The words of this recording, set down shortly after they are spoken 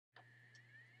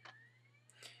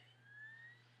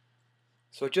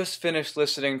So I just finished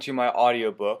listening to my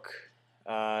audiobook.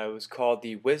 It was called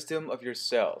The Wisdom of Your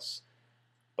Cells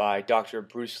by Dr.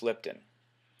 Bruce Lipton.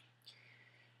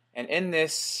 And in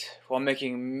this, while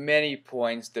making many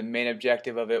points, the main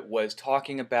objective of it was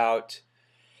talking about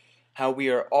how we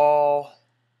are all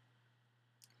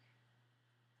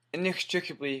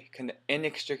inextricably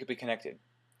connected.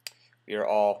 We are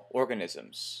all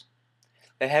organisms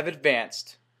that have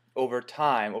advanced over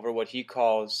time over what he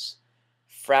calls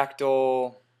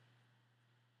fractal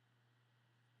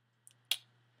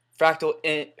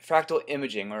fractal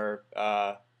imaging or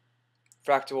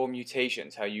fractal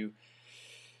mutations. How you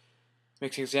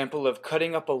make an example of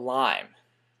cutting up a lime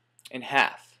in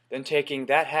half, then taking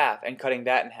that half and cutting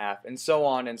that in half, and so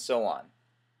on and so on.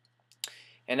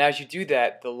 And as you do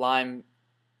that, the lime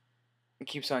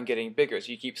keeps on getting bigger,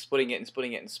 so you keep splitting it and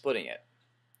splitting it and splitting it.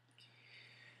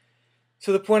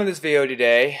 So the point of this video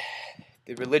today,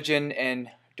 the religion and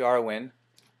Darwin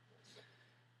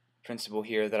principle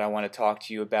here that I want to talk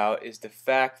to you about, is the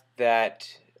fact that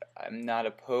I'm not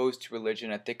opposed to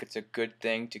religion. I think it's a good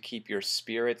thing to keep your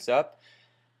spirits up,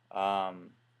 to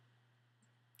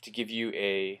give you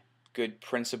a good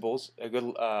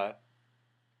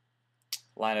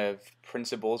line of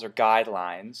principles or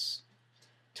guidelines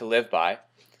to live by.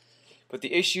 But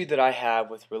the issue that I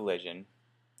have with religion,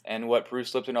 and what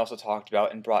Bruce Lipton also talked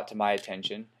about and brought to my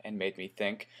attention and made me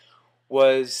think,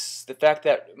 was the fact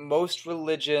that most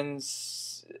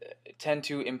religions tend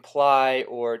to imply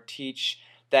or teach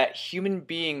that human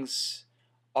beings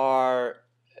are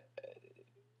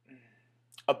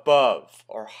above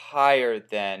or higher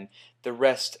than the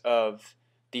rest of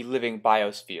the living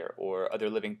biosphere or other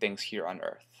living things here on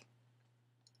Earth.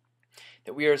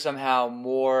 That we are somehow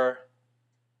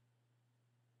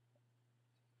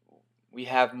we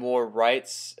have more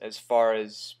rights as far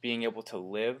as being able to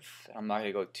live. I'm not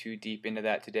going to go too deep into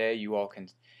that today. You all can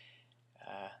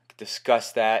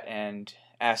discuss that and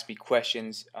ask me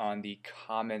questions on the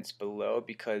comments below,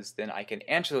 because then I can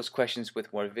answer those questions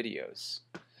with more videos.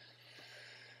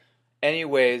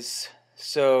 Anyways,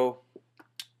 so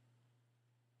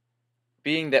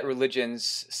being that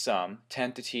some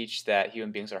tend to teach that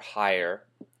human beings are higher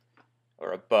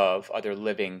or above other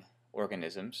living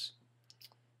organisms,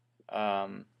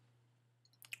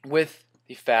 with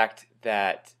the fact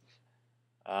that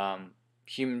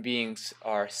human beings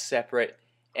are separate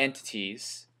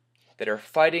entities that are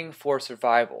fighting for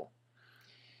survival,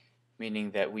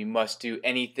 meaning that we must do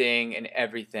anything and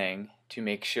everything to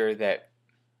make sure that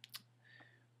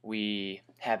we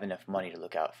have enough money to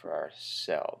look out for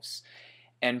ourselves.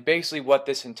 And basically what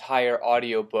this entire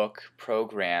audiobook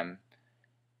program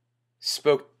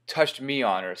touched me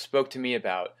on, or spoke to me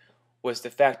about, was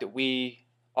the fact that we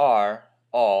are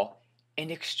all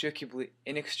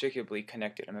inextricably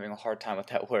connected. I'm having a hard time with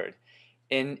that word.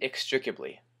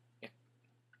 Inextricably.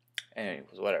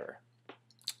 Anyways, whatever.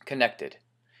 Connected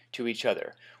to each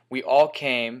other. We all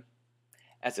came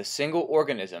as a single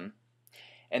organism,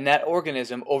 and that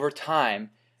organism over time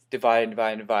divided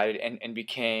and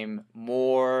became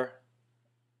more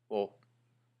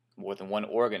than one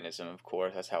organism, of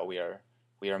course. That's how we are.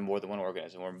 We are more than one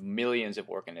organism. We're millions of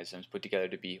organisms put together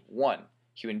to be one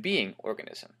human being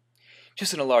organism,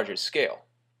 just on a larger scale.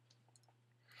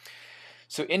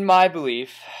 So in my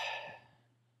belief,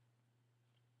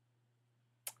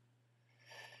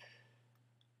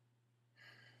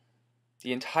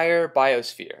 the entire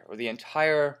biosphere, or the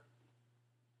entire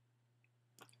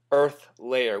Earth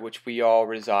layer which we all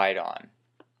reside on,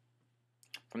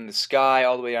 from the sky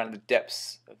all the way down to the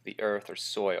depths of the earth or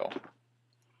soil,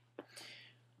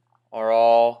 are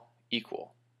all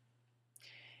equal.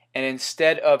 And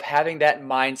instead of having that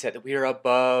mindset that we are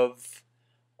above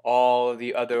all of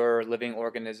the other living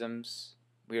organisms,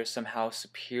 we are somehow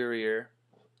superior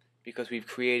because we've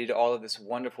created all this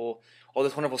wonderful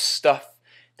stuff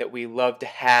that we love to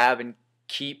have and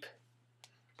keep.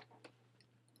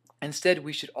 Instead,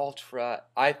 we should all try,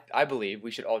 I believe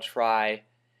we should all try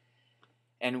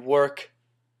and work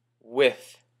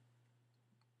with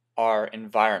our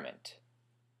environment.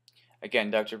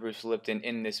 Again, Dr. Bruce Lipton,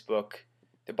 in this book,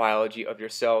 The Biology of Your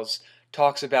Cells,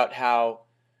 talks about how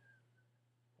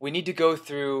we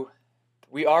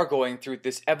are going through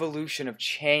this evolution of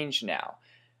change now.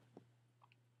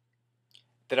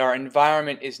 That our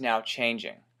environment is now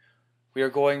changing. We are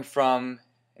going from,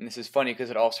 and this is funny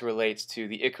because it also relates to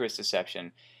the Icarus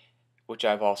deception, which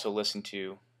I've also listened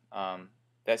to,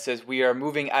 that says we are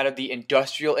moving out of the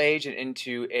industrial age and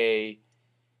into a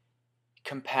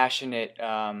compassionate,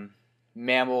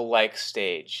 mammal-like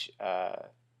stage.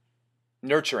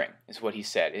 Nurturing is what he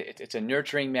said. It's a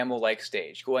nurturing mammal-like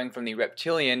stage, going from the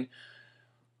reptilian,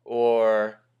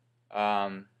 or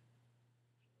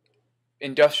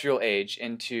industrial age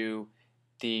into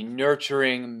the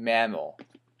nurturing mammal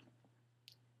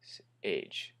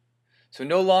age. So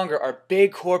no longer are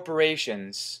big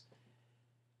corporations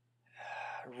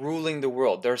ruling the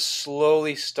world. They're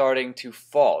slowly starting to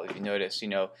fall. If you notice,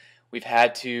 we've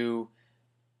had to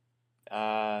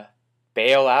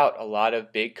bail out a lot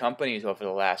of big companies over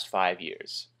the last 5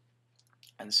 years.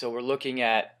 And so we're looking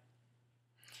at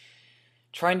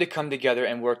trying to come together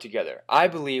and work together. I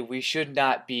believe we should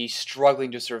not be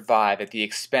struggling to survive at the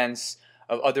expense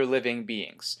of other living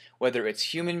beings, whether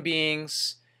it's human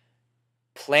beings,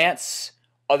 plants,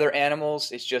 other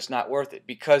animals. It's just not worth it,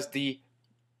 because the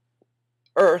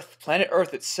Earth, planet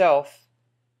Earth itself,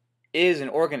 is an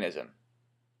organism.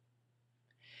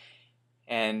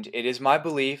 And it is my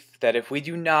belief that if we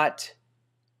do not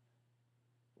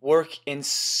work in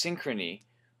synchrony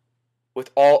with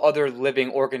all other living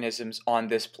organisms on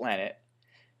this planet,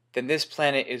 then this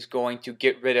planet is going to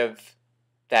get rid of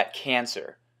that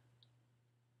cancer.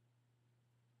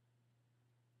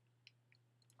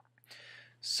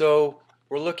 So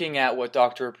we're looking at what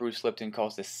Dr. Bruce Lipton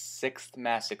calls the sixth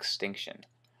mass extinction.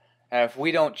 Now, if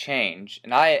we don't change,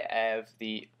 and I have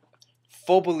the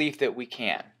full belief that we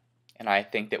can, and I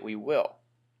think that we will,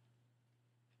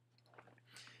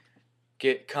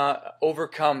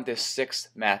 overcome this sixth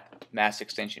mass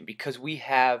extinction, because we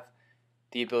have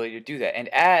the ability to do that. And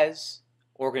as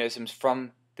organisms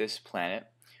from this planet,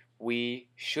 we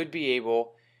should be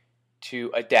able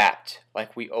to adapt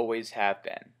like we always have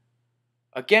been,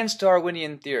 against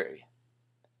Darwinian theory,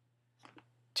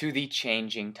 to the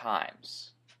changing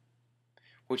times.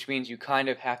 Which means you kind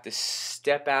of have to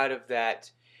step out of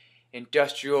that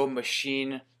industrial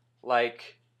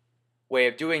machine-like way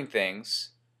of doing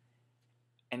things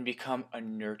and become a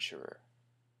nurturer.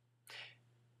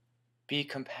 Be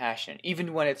compassionate,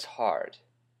 even when it's hard.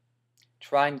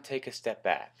 Trying to take a step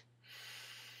back.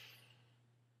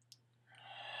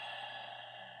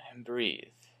 And breathe.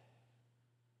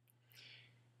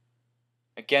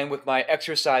 Again, with my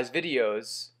exercise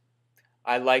videos,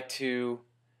 I like to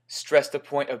stress the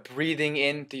point of breathing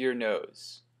in through your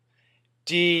nose.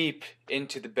 Deep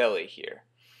into the belly here.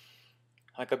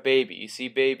 Like a baby. You see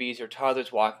babies or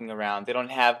toddlers walking around. They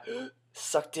don't have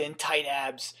sucked in tight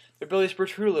abs. Their bellies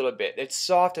protrude a little bit. It's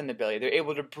soft in the belly. They're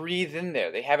able to breathe in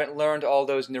there. They haven't learned all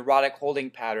those neurotic holding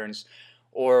patterns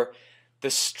or the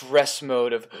stress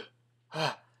mode of,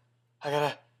 I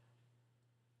gotta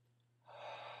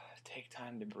take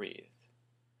time to breathe.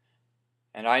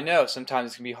 And I know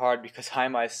sometimes it can be hard, because I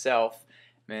myself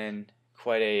am in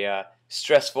quite a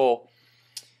stressful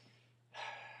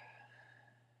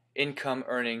income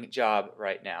earning job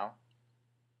right now.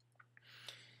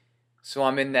 So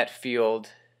I'm in that field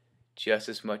just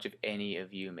as much as any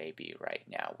of you may be right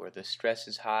now, where the stress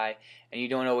is high and you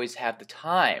don't always have the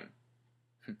time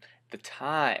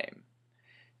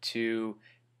to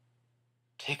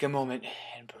take a moment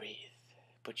and breathe,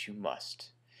 but you must.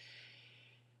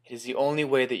 It is the only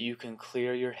way that you can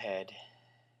clear your head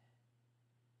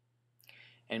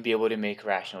and be able to make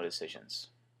rational decisions.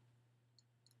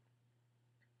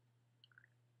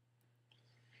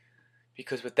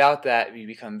 Because without that, you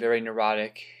become very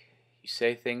neurotic. You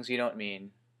say things you don't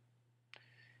mean.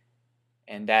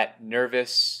 And that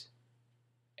nervous,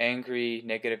 angry,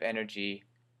 negative energy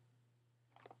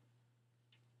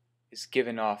is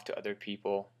given off to other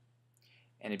people,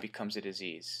 and it becomes a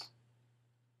disease.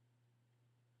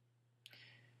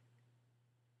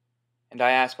 And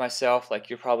I ask myself, like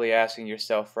you're probably asking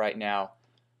yourself right now,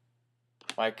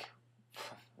 like,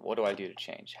 what do I do to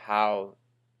change? How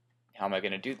am I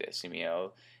going to do this? I mean,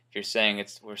 if you're saying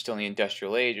we're still in the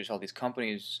industrial age, there's all these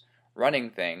companies running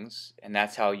things, and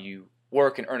that's how you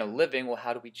work and earn a living. Well,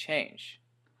 how do we change?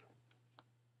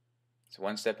 It's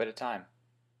one step at a time.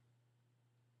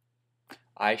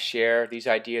 I share these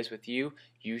ideas with you.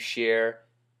 You share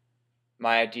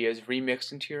my ideas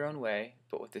remixed into your own way,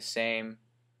 but with the same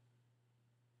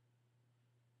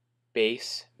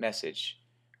base message,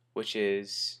 which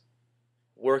is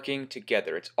working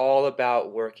together. It's all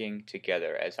about working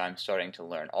together, as I'm starting to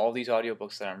learn. All these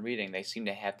audiobooks that I'm reading, they seem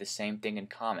to have the same thing in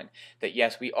common. That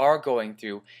yes, we are going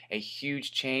through a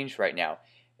huge change right now.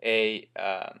 A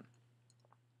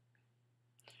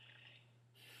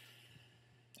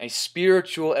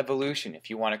spiritual evolution, if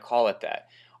you want to call it that.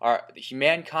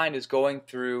 Mankind is going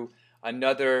through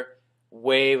another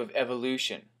wave of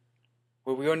evolution,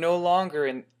 where we are no longer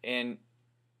in an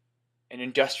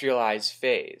industrialized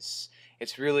phase.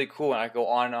 It's really cool, and I go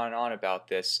on and on about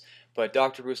this, but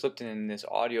Dr. Bruce Lipton in this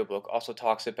audiobook also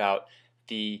talks about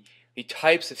the the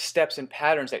types of steps and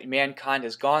patterns that mankind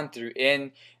has gone through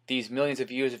in these millions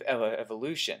of years of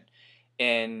evolution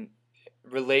in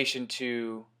relation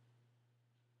to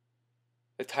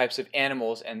the types of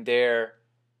animals and their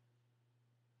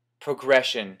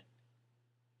progression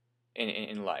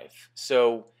in life.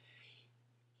 So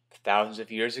thousands of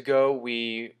years ago,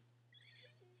 we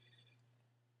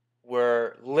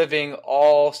were living,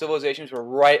 all civilizations were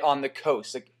right on the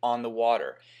coast, like on the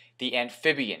water. The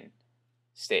amphibian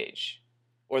stage,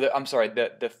 or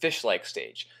the fish-like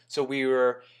stage. So we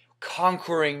were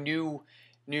conquering new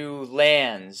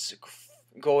lands,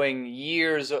 going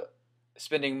years,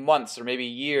 spending months or maybe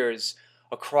years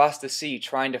across the sea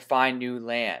trying to find new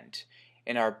land.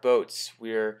 In our boats,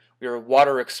 we were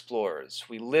water explorers.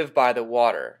 We lived by the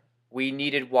water. We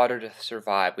needed water to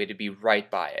survive. We had to be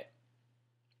right by it.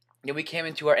 Then we came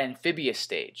into our amphibious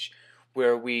stage,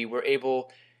 where we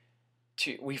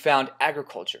found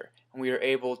agriculture, and we were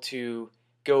able to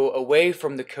go away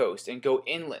from the coast and go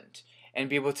inland and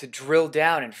be able to drill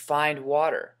down and find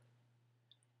water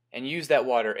and use that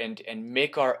water and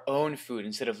make our own food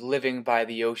instead of living by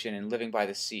the ocean and living by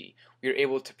the sea. We were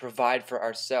able to provide for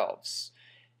ourselves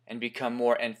and become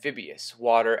more amphibious,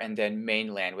 water and then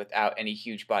mainland, without any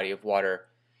huge body of water,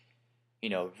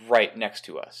 right next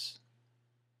to us.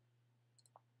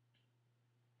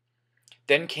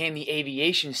 Then came the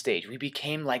aviation stage. We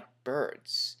became like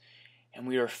birds, and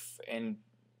and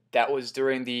that was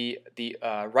during the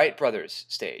Wright brothers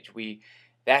stage.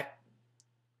 That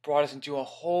brought us into a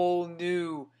whole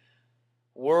new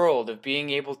world of being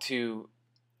able to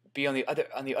be on the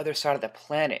other side of the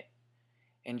planet,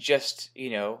 and just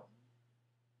in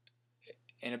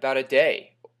about a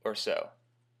day or so,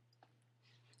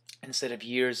 instead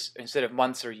of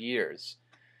months or years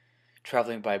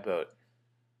traveling by boat.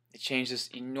 It changed us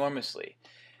enormously.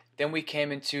 Then we came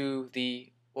into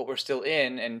what we're still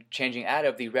in and changing out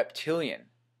of, the reptilian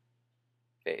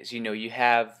phase. You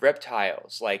have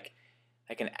reptiles like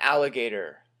an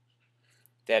alligator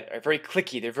that are very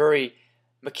clicky. They're very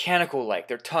mechanical-like.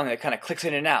 Their tongue that kind of clicks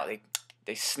in and out.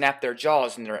 They snap their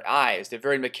jaws and their eyes. They're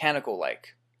very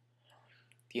mechanical-like.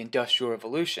 The Industrial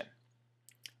Revolution.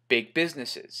 Big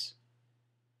businesses.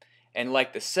 And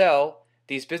like the cell,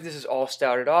 these businesses all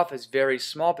started off as very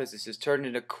small businesses, turned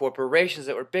into corporations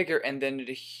that were bigger, and then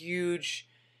into huge,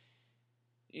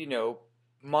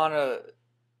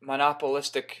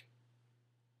 monopolistic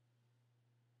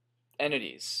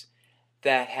entities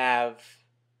that have,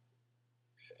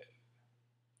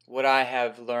 what I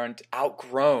have learned,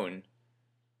 outgrown.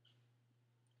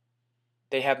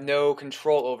 They have no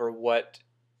control over what's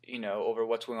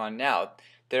going on now.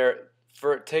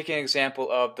 Take an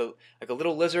example of a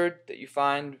little lizard that you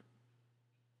find,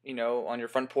 on your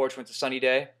front porch when it's a sunny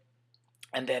day,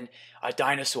 and then a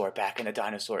dinosaur back in the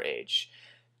dinosaur age.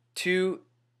 Two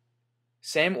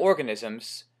same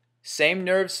organisms, same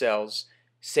nerve cells,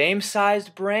 same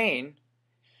sized brain,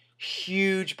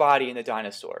 huge body in the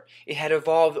dinosaur. It had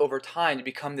evolved over time to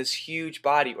become this huge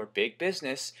body or big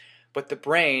business, but the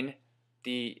brain,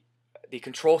 the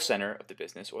control center of the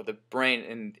business, or the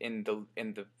brain in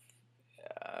the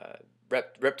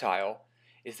reptile,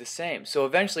 is the same. So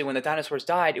eventually, when the dinosaurs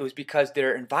died, it was because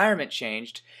their environment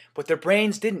changed, but their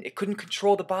brains didn't. It couldn't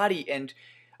control the body and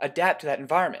adapt to that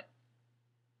environment.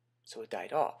 So it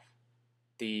died off.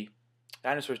 The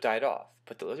dinosaurs died off,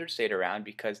 but the lizards stayed around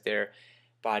because their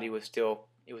body was still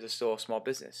a small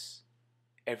business.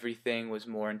 Everything was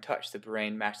more in touch. The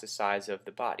brain matched the size of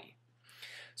the body.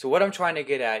 So what I'm trying to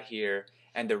get at here,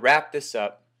 and to wrap this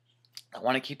up, I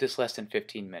want to keep this less than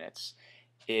 15 minutes,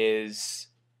 is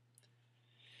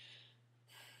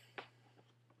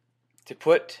to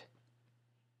put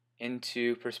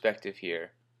into perspective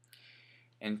here,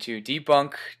 and to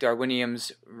debunk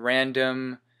Darwinian's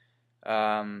random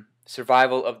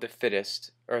survival of the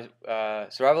fittest, or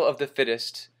survival of the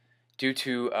fittest due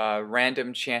to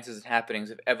random chances and happenings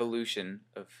of evolution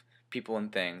of people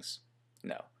and things.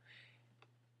 No.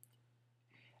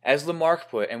 As Lamarck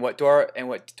put, and what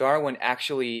Darwin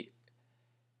actually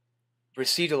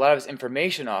received a lot of his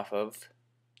information off of,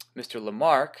 Mr.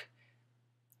 Lamarck,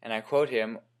 and I quote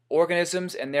him,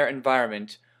 "Organisms and their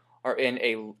environment are in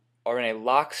a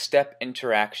lockstep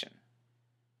interaction,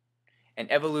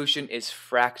 and evolution is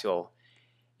fractal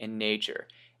in nature."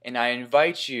 And I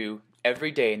invite you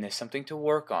every day, and there's something to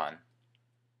work on,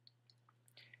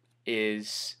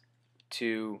 is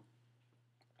to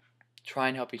try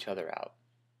and help each other out.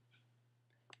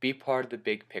 Be part of the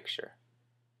big picture.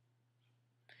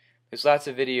 There's lots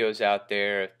of videos out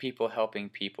there of people helping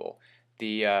people.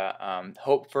 The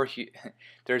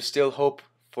there's still hope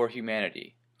for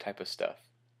humanity type of stuff.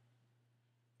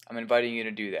 I'm inviting you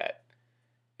to do that.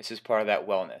 This is part of that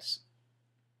wellness.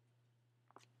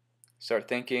 Start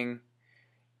thinking,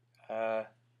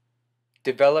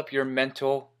 develop your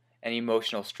mental and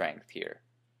emotional strength here.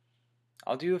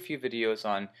 I'll do a few videos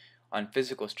on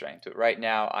physical strength, but right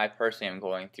now I personally am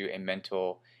going through a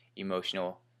mental,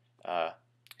 emotional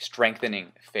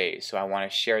strengthening phase. So I want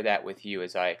to share that with you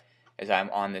as I'm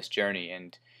on this journey,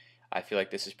 and I feel like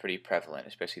this is pretty prevalent,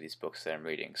 especially these books that I'm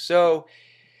reading. So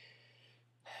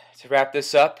to wrap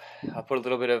this up, I'll put a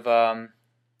little bit of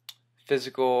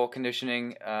physical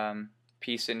conditioning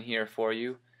piece in here for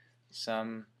you,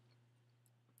 some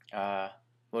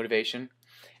motivation.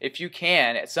 If you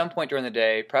can, at some point during the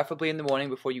day, preferably in the morning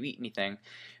before you eat anything,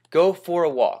 go for a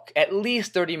walk, at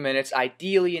least 30 minutes,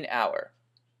 ideally an hour.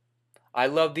 I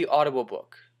love the Audible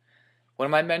book. One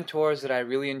of my mentors that I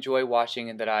really enjoy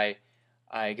watching and that I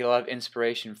get a lot of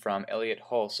inspiration from, Elliot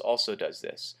Hulse, also does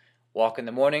this. Walk in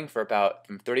the morning for about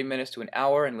from 30 minutes to an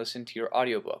hour and listen to your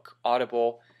audiobook.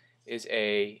 Audible is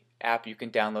a app you can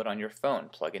download on your phone.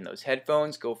 Plug in those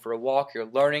headphones, go for a walk. You're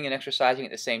learning and exercising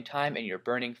at the same time, and you're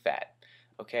burning fat.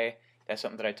 Okay? That's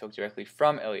something that I took directly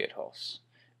from Elliot Hulse.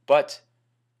 But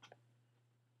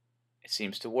it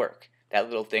seems to work. That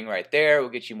little thing right there will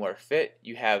get you more fit.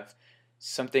 You have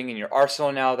something in your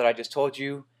arsenal now that I just told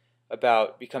you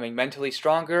about becoming mentally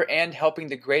stronger and helping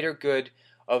the greater good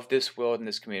of this world and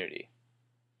this community.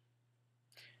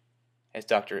 As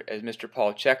Mr.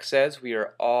 Paul Chek says, we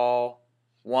are all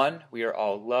one, we are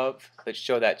all love. Let's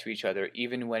show that to each other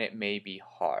even when it may be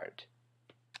hard.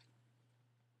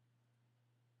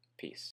 Peace.